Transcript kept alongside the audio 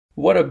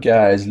What up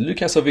guys,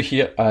 Lucas over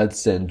here at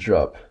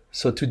Zendrop.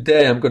 So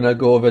today I'm gonna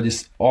go over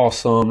this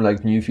awesome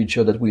new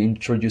feature that we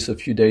introduced a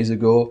few days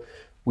ago,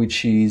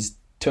 which is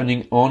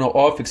turning on or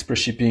off express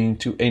shipping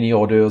to any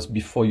orders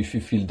before you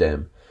fulfill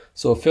them.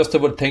 So first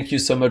of all, thank you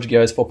so much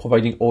guys for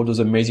providing all those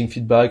amazing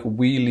feedback.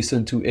 We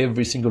listen to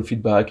every single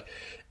feedback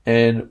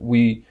and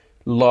we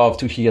love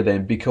to hear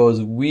them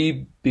because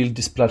we build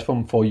this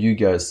platform for you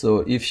guys.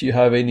 So if you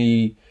have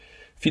any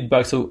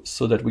feedback so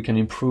that we can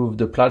improve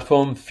the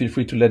platform, feel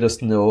free to let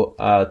us know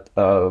at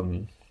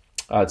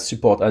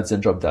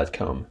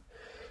support@zendrop.com.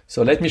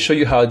 So let me show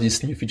you how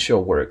this new feature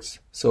works.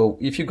 So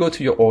if you go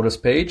to your orders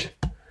page,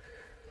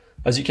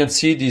 as you can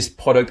see, this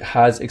product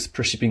has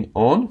express shipping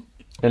on.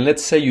 And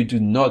let's say you do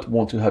not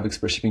want to have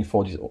express shipping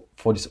for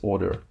this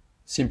order.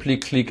 Simply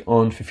click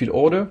on fulfill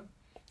order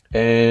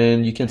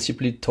and you can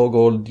simply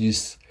toggle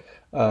this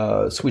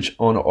switch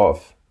on or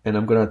off. And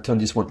I'm gonna turn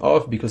this one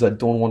off because I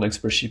don't want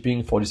express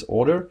shipping for this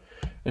order.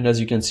 And as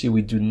you can see,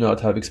 we do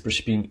not have express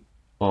shipping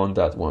on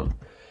that one.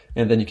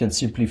 And then you can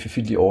simply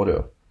fulfill the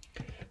order.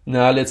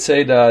 Now let's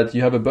say that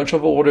you have a bunch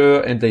of order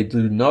and they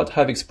do not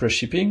have express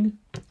shipping.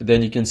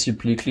 Then you can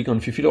simply click on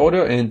fulfill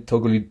order and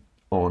toggle it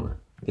on.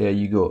 There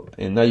you go.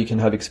 And now you can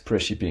have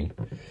express shipping.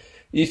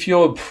 If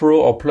you're a pro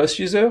or plus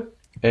user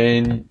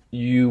and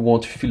you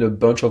want to fulfill a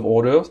bunch of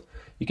orders,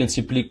 you can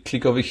simply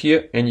click over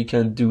here and you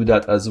can do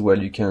that as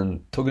well. You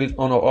can toggle it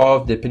on or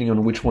off depending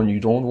on which one you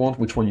don't want,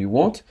 which one you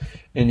want,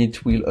 and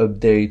it will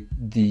update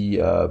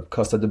the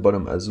cost at the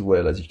bottom as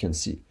well, as you can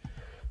see.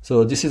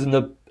 So this is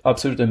an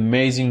absolute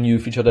amazing new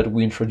feature that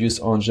we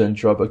introduced on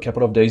Zendrop a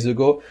couple of days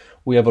ago.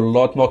 We have a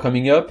lot more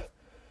coming up.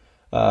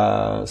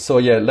 So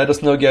yeah, let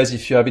us know guys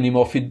if you have any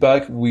more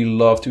feedback. We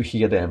love to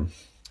hear them.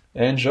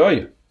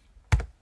 Enjoy!